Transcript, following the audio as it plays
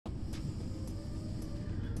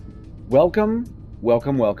Welcome,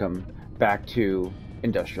 welcome, welcome back to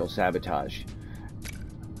Industrial Sabotage.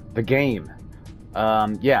 The game.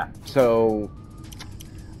 Yeah, so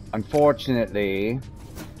unfortunately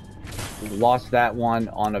lost that one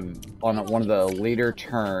on one of the later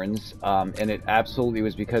turns, and it absolutely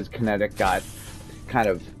was because Kinetic got kind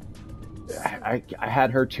of I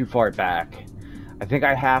had her too far back. I think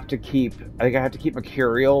I have to keep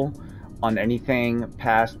Mercurial on anything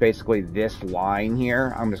past basically this line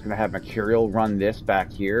here. I'm just gonna have Mercurial run this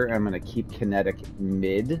back here, and I'm gonna keep Kinetic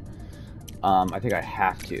mid. I think I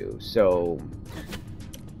have to. So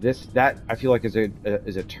that I feel like is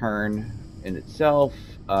a turn in itself.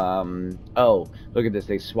 Oh, look at this!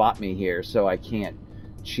 They swap me here, so I can't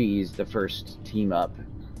cheese the first team up.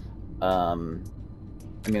 I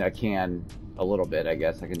mean, I can a little bit. I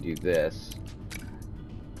guess I can do this.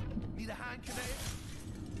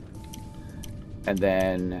 And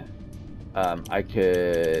then I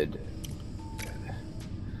could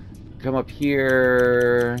come up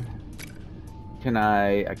here.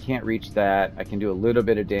 I can't reach that. I can do a little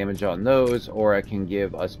bit of damage on those, or I can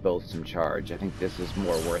give us both some charge. I think this is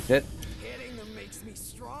more worth it. Hitting them makes me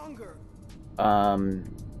stronger.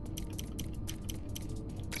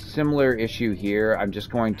 Similar issue here. I'm just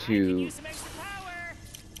going to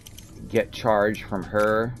get charge from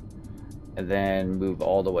her and then move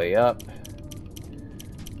all the way up.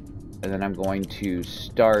 And then I'm going to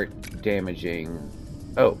start damaging...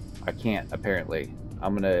 Oh, I can't, apparently.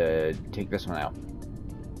 I'm going to take this one out.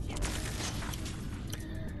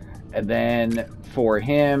 And then for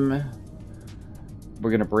him, we're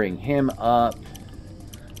going to bring him up.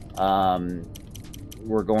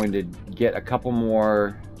 We're going to get a couple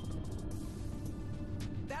more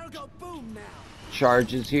That'll go boom now.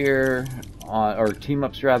 charges here, or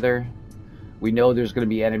team-ups rather. We know there's going to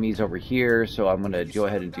be enemies over here, so I'm going to go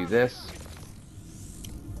ahead and do this.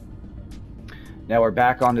 Now we're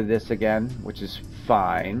back onto this again, which is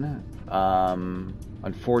fine.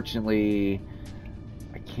 Unfortunately,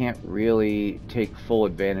 I can't really take full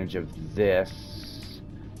advantage of this,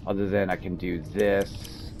 other than I can do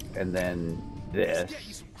this, and then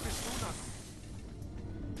this.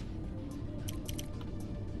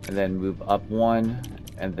 And then move up one,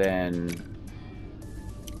 and then...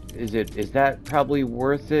 Is that probably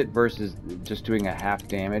worth it versus just doing a half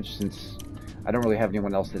damage, since I don't really have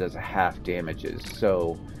anyone else that does a half damages.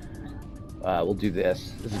 So we'll do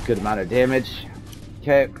this. This is a good amount of damage.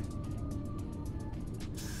 Okay.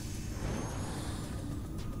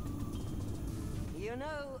 You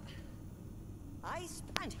know, I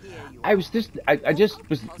stand here. I just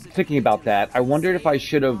was thinking about that. I wondered if I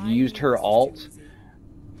should have used her alt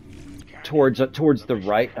towards the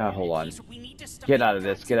right. Hold on. Get out of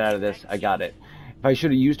this. Get out of this. I got it. If I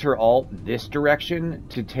should have used her alt this direction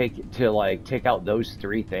to take out those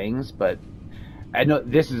three things, but I know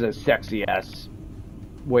this is a sexy ass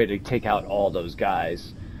way to take out all those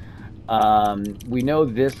guys. We know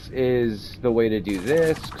this is the way to do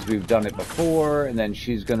this because we've done it before, and then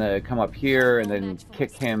she's gonna come up here and then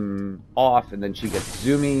kick him off, and then she gets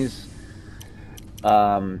zoomies.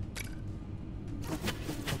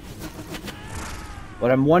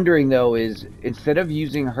 What I'm wondering though is, instead of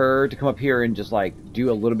using her to come up here and just like do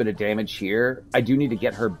a little bit of damage here, I do need to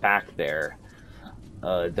get her back there.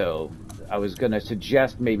 Though I was gonna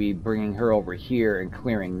suggest maybe bringing her over here and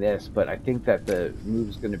clearing this, but I think that the move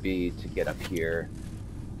is gonna be to get up here.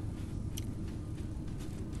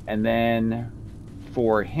 And then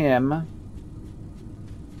for him,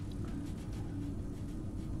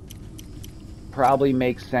 probably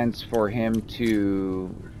makes sense for him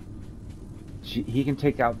to... He can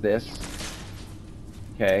take out this,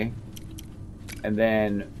 okay, and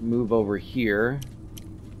then move over here,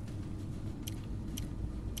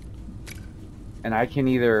 and I can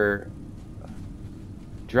either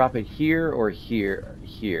drop it here or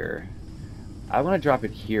here. I want to drop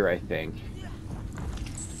it here, I think,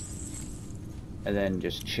 and then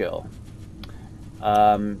just chill.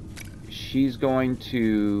 She's going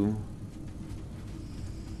to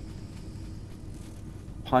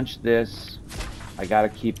punch this. I gotta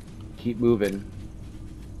keep moving.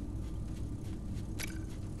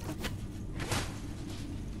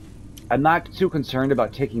 I'm not too concerned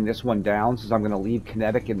about taking this one down, since I'm gonna leave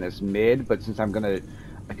Kinetic in this mid, but since I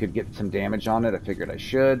could get some damage on it, I figured I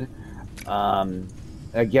should.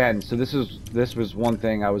 Again, so this was one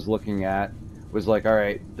thing I was looking at, was like, all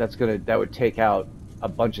right, that would take out a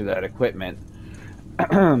bunch of that equipment.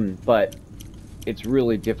 But it's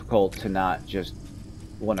really difficult to not just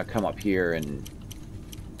want to come up here and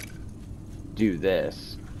do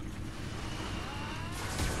this.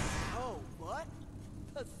 Oh, what?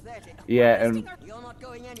 pathetic. Yeah, and You're not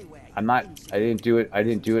going anywhere. I'm not. I didn't do it. I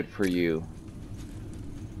didn't do it for you.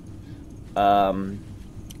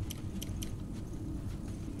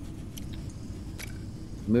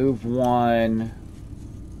 Move one.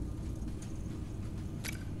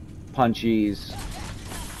 Punchies.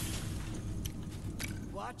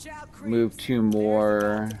 Watch out, creeps. Move two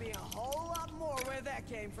more. There's about to be a whole lot more where that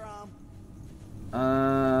came from.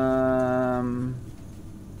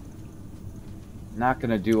 Not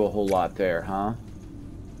gonna do a whole lot there, huh?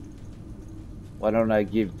 Why don't I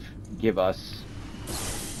give us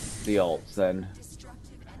the ults then?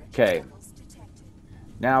 Okay.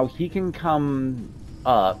 Now he can come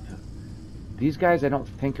up. These guys I don't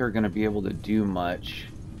think are gonna be able to do much.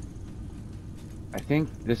 I think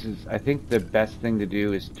the best thing to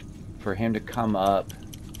do is for him to come up.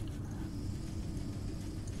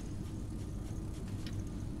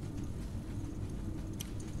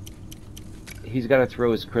 He's got to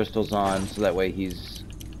throw his crystals on so that way he's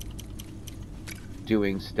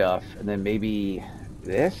doing stuff. And then maybe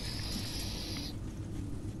this?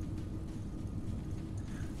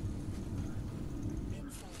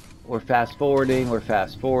 We're fast forwarding,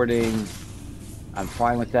 I'm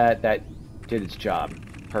fine with that. That did its job.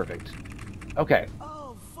 Perfect. Okay.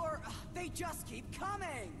 Oh, they just keep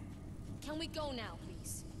coming. Can we go now,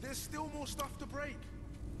 please? There's still more stuff to break.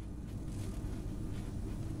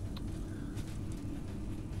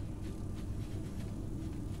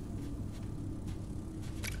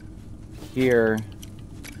 Here.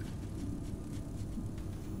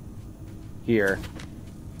 Here.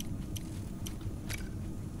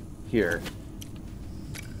 Here.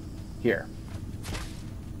 Here.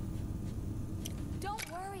 Don't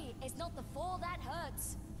worry, it's not the fall that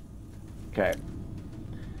hurts. Okay.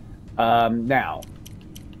 Now.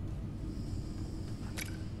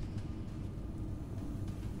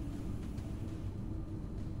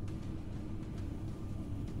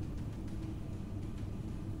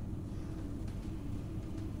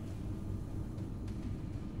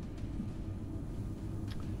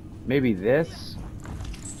 Maybe this?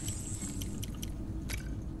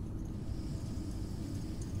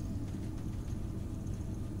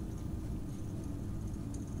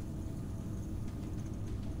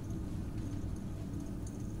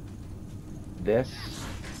 This?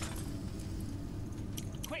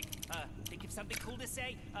 Quick, think of something cool to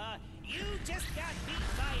say. You just got beat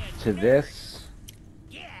by a To this?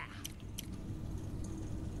 Yeah.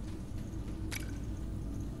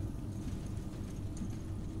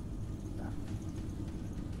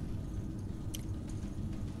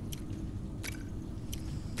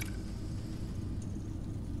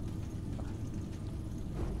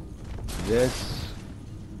 This?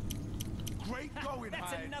 Great going,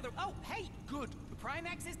 That's Hyde. another. Oh, hey, Good.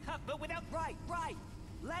 Primax is tough, but without. Right.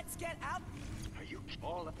 Let's get out. Are you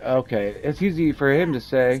all up? Okay, it's easy for him to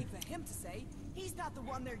say. Easy for him to say. He's not the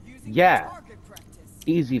one they're using Yeah. for target practice.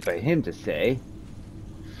 Easy for him to say.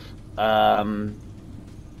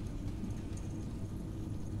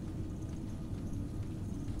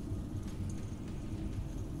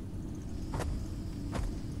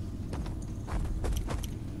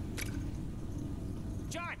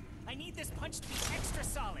 John, I need this punch to be extra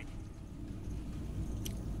solid.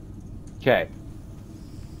 Okay.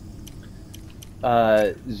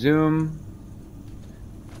 Zoom.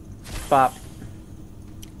 Bop.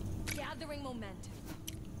 Gathering momentum.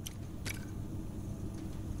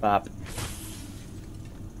 Bop.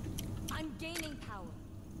 I'm gaining power.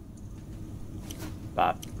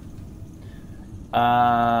 Bop.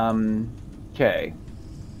 Okay.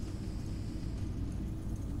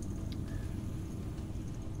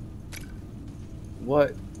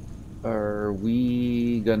 What are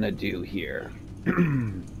we gonna do here?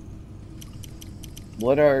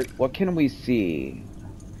 What can we see?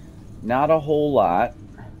 Not a whole lot.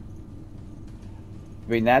 I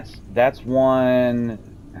mean, that's one.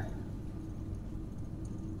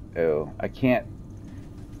 Oh, I can't.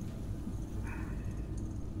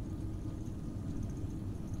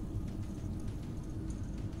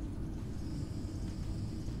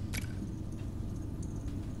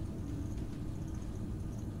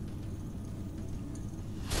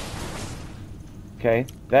 Okay,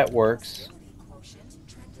 that works.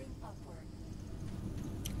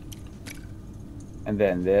 And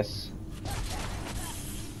then this.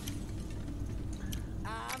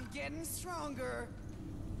 I'm getting stronger.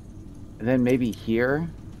 And then maybe here.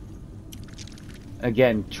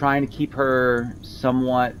 Again, trying to keep her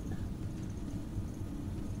somewhat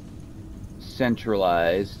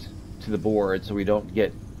centralized to the board so we don't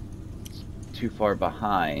get too far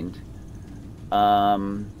behind.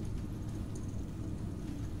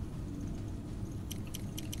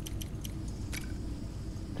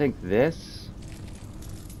 think this.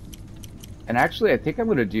 And actually, I think I'm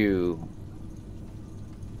gonna do.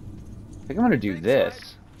 I think I'm gonna do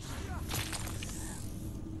this.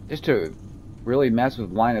 Just to really mess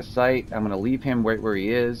with line of sight, I'm gonna leave him right where he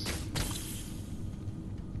is.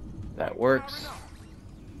 That works.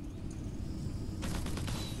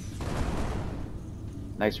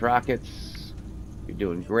 Nice rockets. You're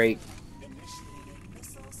doing great.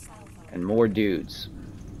 And more dudes.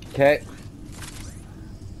 Okay.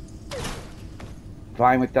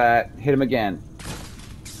 Fine with that. Hit him again.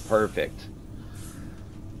 Perfect.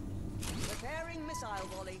 Preparing missile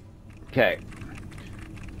volley. Okay.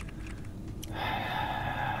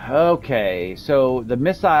 Okay, so the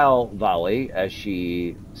missile volley, as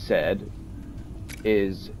she said,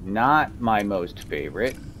 is not my most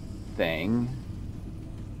favorite thing.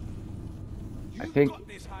 I think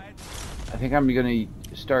I'm gonna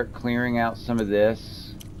start clearing out some of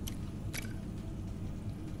this.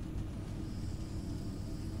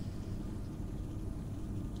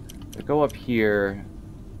 I go up here.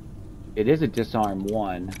 It is a disarm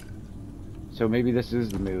 1. So maybe this is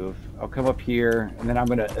the move. I'll come up here, and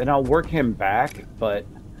then I'll work him back, but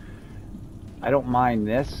I don't mind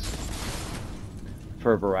this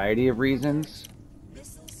for a variety of reasons.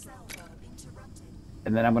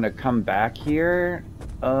 And then I'm gonna come back here.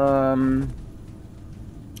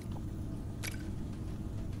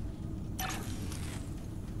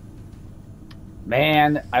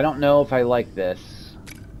 Man, I don't know if I like this.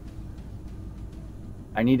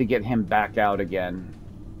 I need to get him back out again.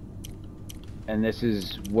 And this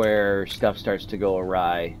is where stuff starts to go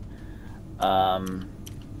awry.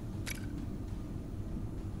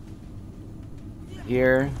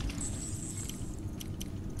 Here.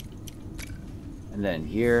 And then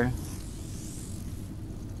here.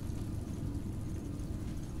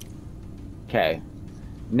 Okay.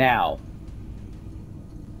 Now,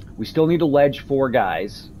 we still need to ledge 4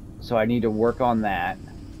 guys, so I need to work on that.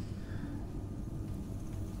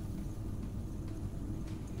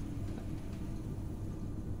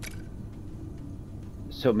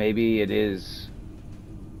 So maybe it is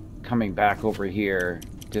coming back over here,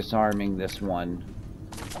 disarming this one,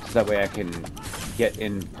 so that way I can get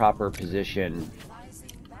in proper position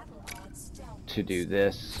to do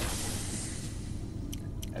this.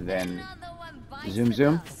 And then zoom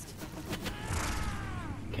zoom.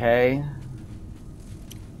 Okay.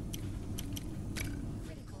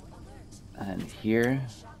 And here.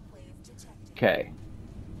 Okay.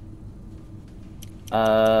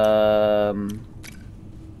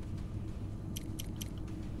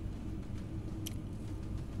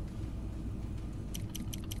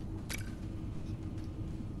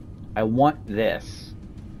 I want this.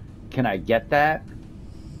 Can I get that?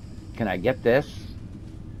 Can I get this?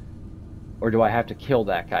 Or do I have to kill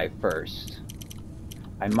that guy first?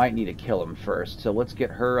 I might need to kill him first. So let's get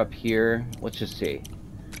her up here. Let's just see.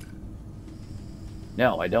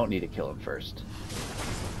 No, I don't need to kill him first.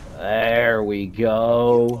 There we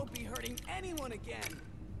go. Won't be hurting anyone again.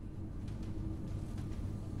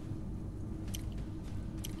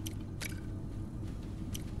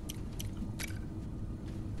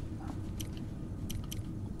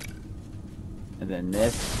 And then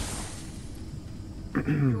this.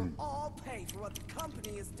 You'll all pay for what the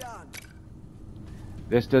company has done.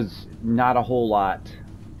 This does not a whole lot.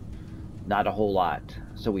 Not a whole lot.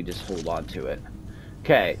 So we just hold on to it.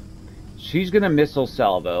 Okay. She's gonna missile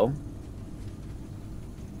salvo.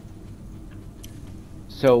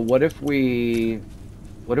 So what if we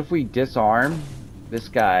disarm this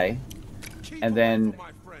guy and then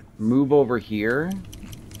move over here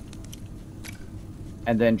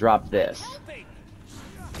and then drop this?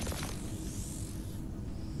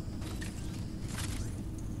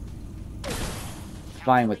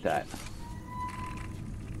 Fine with that.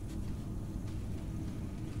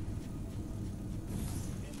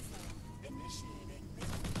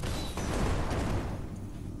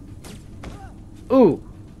 Ooh,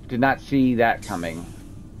 did not see that coming.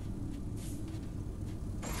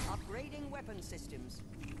 Upgrading weapon systems.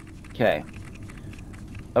 Okay.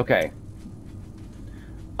 Okay.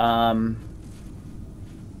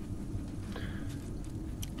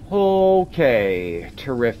 Okay,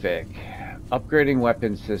 terrific. Upgrading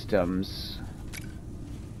weapon systems.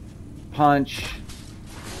 Punch.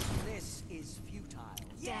 This is futile.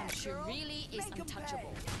 Damn, she really is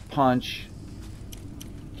untouchable. Punch.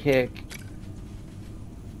 Kick.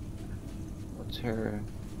 What's her?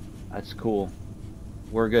 That's cool.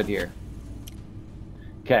 We're good here.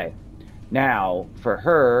 Okay. Now, for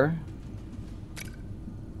her...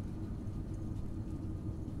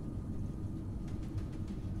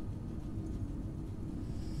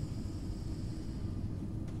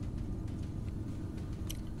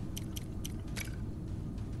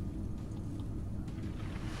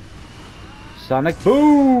 Sonic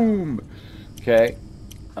boom. Okay.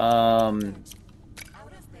 Out of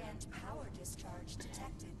band power discharge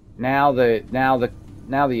detected. Now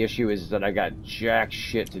the issue is that I got jack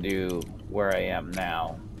shit to do where I am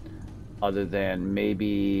now, other than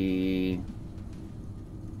maybe.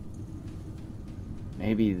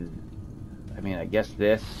 I mean, I guess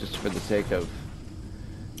this, just for the sake of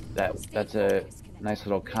that. That's a nice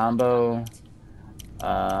little combo.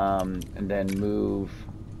 And then move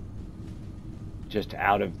just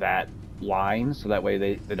out of that line, so that way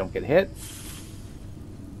they don't get hit.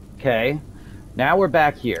 Okay, now we're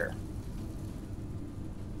back here.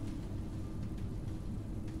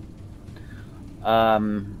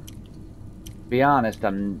 Be honest,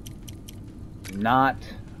 I'm not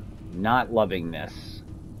loving this.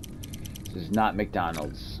 This is not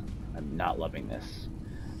McDonald's. I'm not loving this.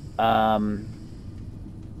 I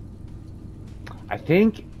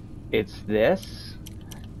think it's this,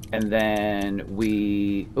 and then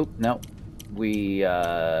we. Oh no, we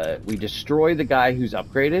destroy the guy who's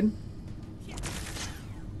upgraded.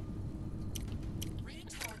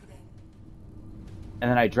 And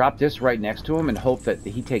then I drop this right next to him and hope that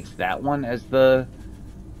he takes that one as the.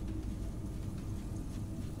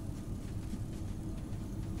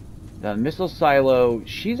 The missile silo,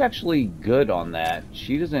 she's actually good on that.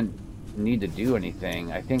 She doesn't need to do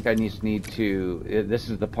anything. I think I just need to... This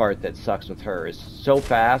is the part that sucks with her. It's so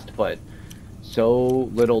fast, but so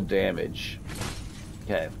little damage.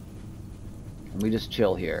 Okay. And we just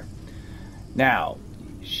chill here. Now,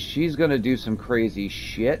 she's going to do some crazy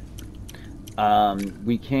shit.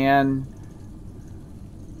 We can...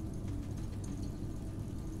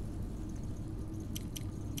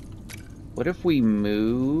 What if we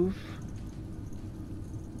move...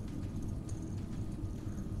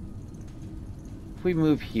 If we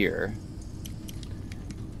move here,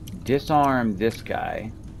 disarm this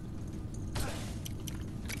guy,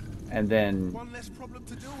 and then One less problem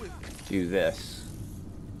to deal with. do this.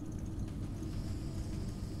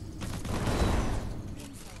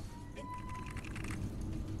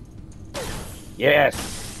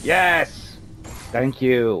 Yes! Yes! Thank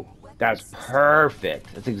you. That's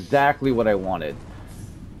perfect. That's exactly what I wanted.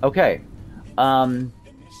 Okay.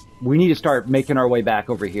 We need to start making our way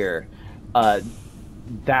back over here.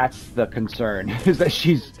 That's the concern, is that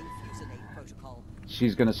she's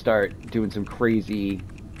gonna start doing some crazy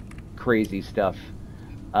stuff.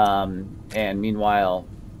 And meanwhile,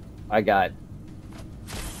 I got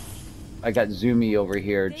Zoomy over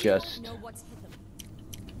here just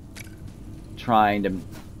trying to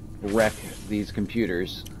wreck these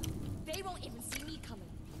computers. They won't even see me coming.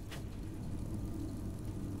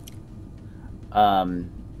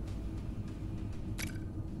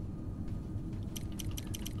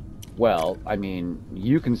 Well, I mean,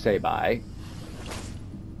 you can say bye.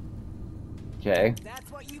 Okay. That's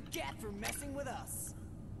what you get for messing with us.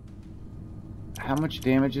 How much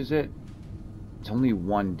damage is it? It's only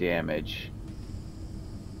 1 damage.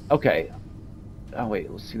 Okay. Oh, wait,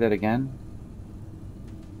 let's see that again.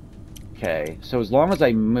 Okay, so as long as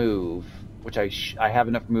I move, which I have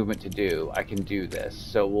enough movement to do, I can do this.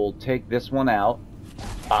 So we'll take this one out.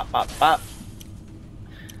 Pop, pop, pop.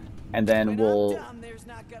 And then we'll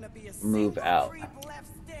move out.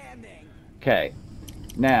 Okay.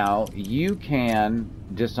 Now, you can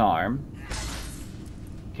disarm.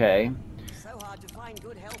 Okay. So hard to find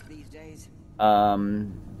good help these days.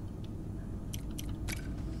 And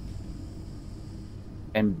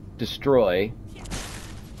destroy.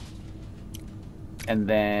 And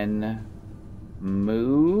then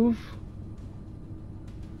move.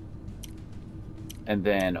 And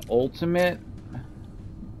then ultimate.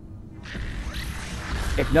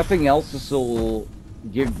 If nothing else, this will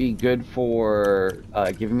be good for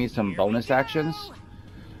giving me some bonus actions.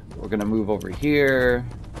 We're gonna move over here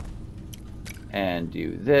and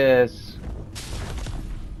do this,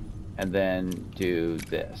 and then do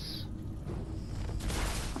this.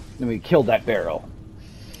 Then we killed that barrel.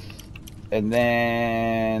 And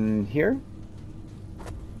then here.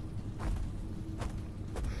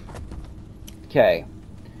 Okay.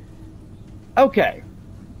 Okay.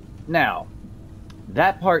 Now,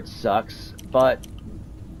 that part sucks, but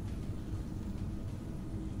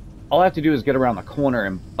all I have to do is get around the corner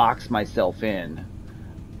and box myself in.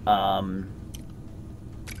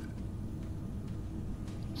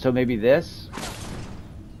 So maybe this.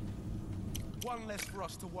 One less for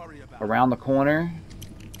us to worry about. Around the corner.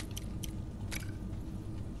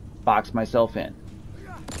 Box myself in.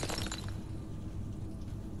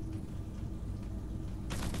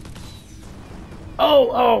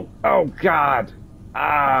 Oh God.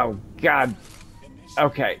 Oh God.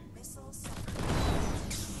 Okay.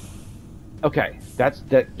 Okay,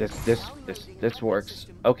 this works.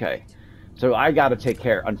 Okay, so I got to take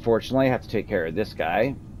care. Unfortunately, I have to take care of this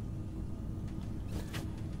guy,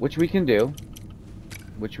 which we can do.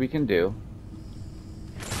 Which we can do.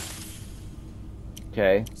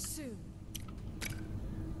 Okay. Soon.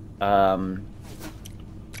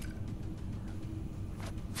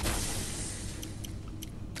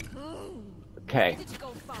 Okay. Did you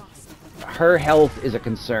go fast? Her health is a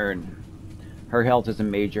concern. Her health is a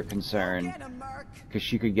major concern Get him, Merc. because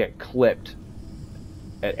she could get clipped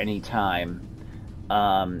at any time.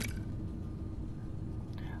 I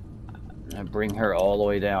bring her all the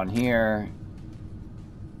way down here.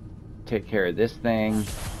 Take care of this thing.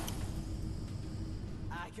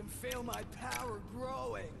 I can feel my power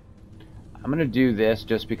growing. I'm gonna do this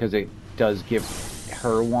just because it does give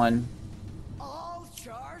her one. All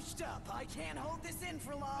charged up. I can't hold this in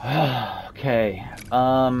for long. Okay.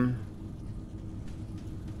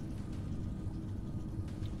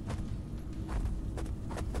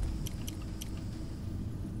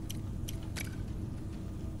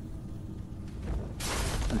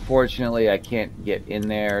 Unfortunately, I can't get in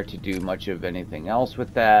there to do much of anything else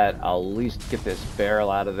with that. I'll at least get this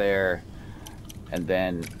barrel out of there, and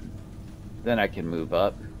then I can move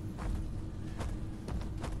up.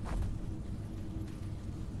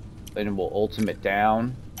 And we'll ultimate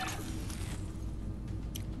down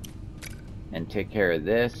and take care of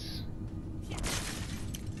this.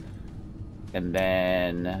 And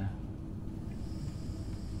then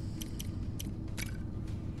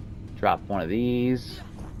drop one of these.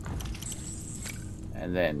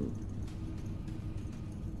 And then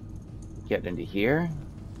get into here.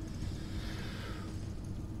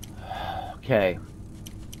 Okay.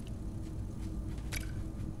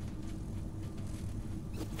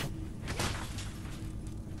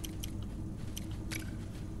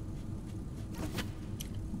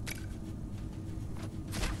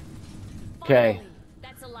 Okay. Finally,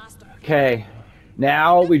 that's the last of it. Okay.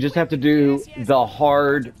 Now we just have to do the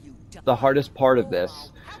hardest part of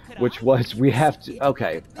this, which was we have to,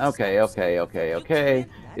 okay,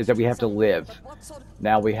 is that we have to live. What sort of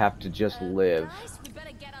Now we have to just live. guys, we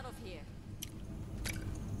better get out of here.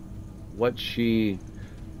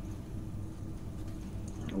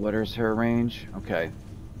 What is her range? Okay.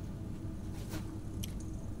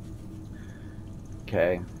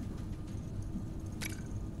 Okay.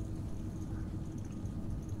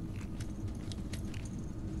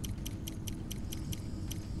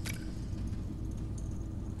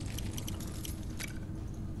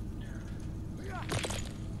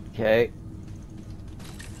 Okay.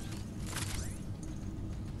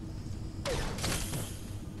 It's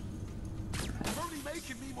only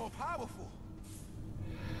making me more powerful.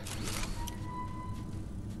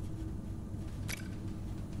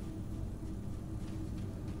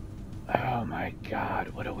 Oh my God,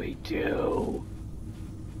 what do we do?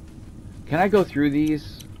 Can I go through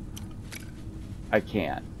these? I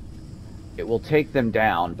can't. It will take them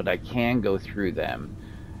down, but I can go through them.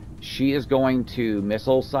 She is going to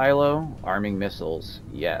missile silo, arming missiles.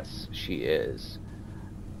 Yes, she is.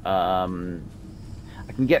 I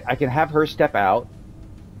can have her step out,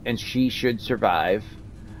 and she should survive.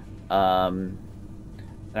 And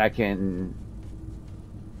I can.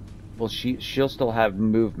 Well, she'll still have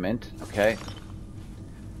movement. Okay.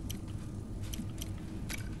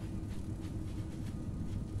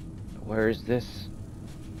 Where is this?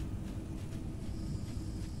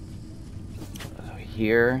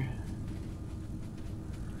 Here.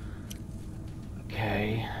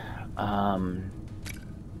 Okay.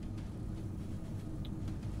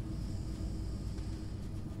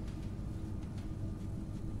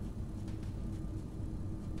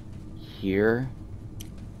 Here.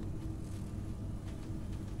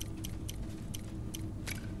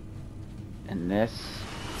 And this.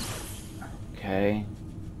 Okay.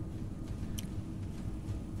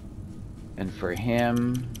 And for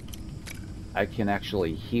him, I can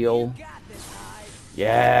actually heal. Got this, Hyde.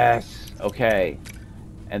 Yes! Okay.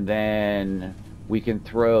 And then we can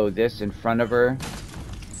throw this in front of her.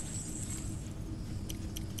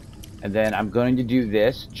 And then I'm going to do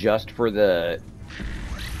this just for the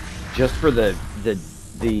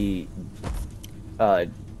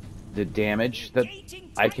damage that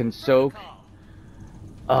I can soak.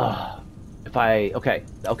 If I okay,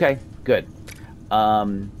 good.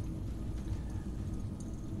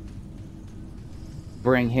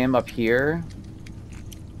 Bring him up here.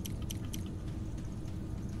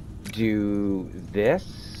 Do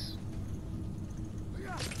this.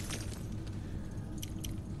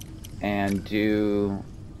 And do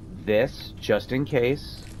this just in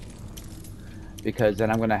case. Because then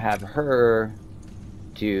I'm going to have her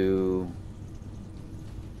do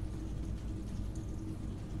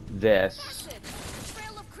this. Massive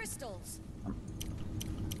trail of crystals.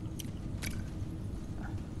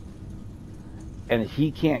 And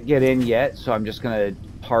he can't get in yet, so I'm just gonna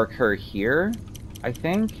park her here, I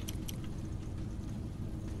think.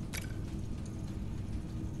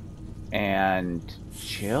 And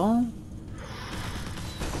chill?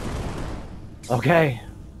 Okay.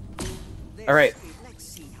 All right. Let's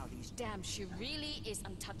see how these. Damn, she really is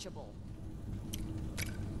untouchable.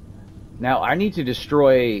 Now I need to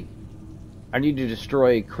destroy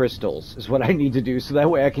crystals is what I need to do, so that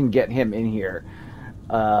way I can get him in here.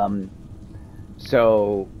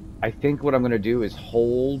 So I think what I'm going to do is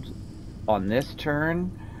hold on this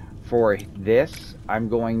turn. For this, I'm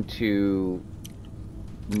going to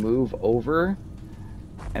move over,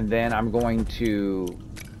 and then I'm going to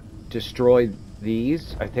destroy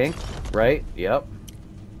these, I think, right? Yep.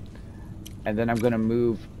 And then I'm going to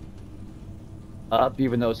move up,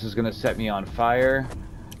 even though this is going to set me on fire,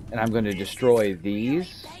 and I'm going to destroy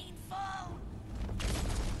these.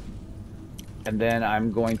 And then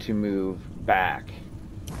I'm going to move back.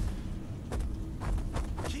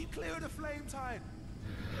 Keep clear of the flame tide.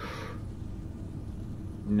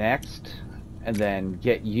 Next, and then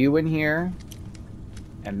get you in here,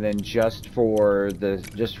 and then just for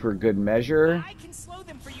good measure, I can slow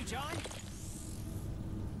them for you, John.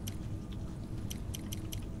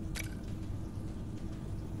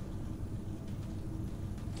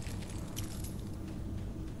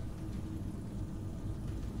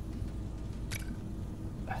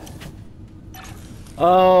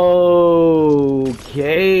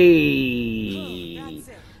 okay.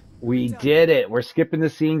 We did it. We're skipping the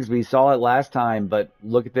scenes. We saw it last time, but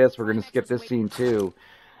look at this. We're going to skip this scene too.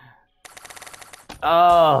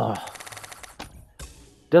 Oh,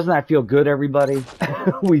 doesn't that feel good, everybody?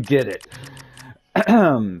 We did it.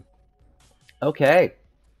 Okay.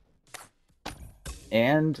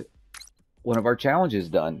 And one of our challenges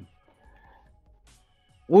done.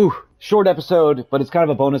 Woo, short episode, but it's kind of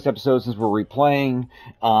a bonus episode since we're replaying.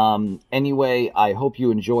 Anyway, I hope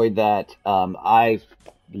you enjoyed that. I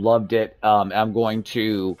loved it. I'm going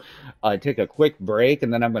to take a quick break,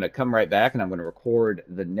 and then I'm going to come right back, and I'm going to record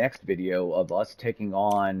the next video of us taking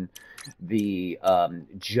on the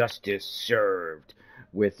Justice Served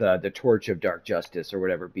with the Torch of Dark Justice, or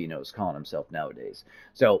whatever Beano's calling himself nowadays.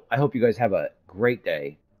 So I hope you guys have a great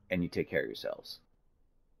day, and you take care of yourselves.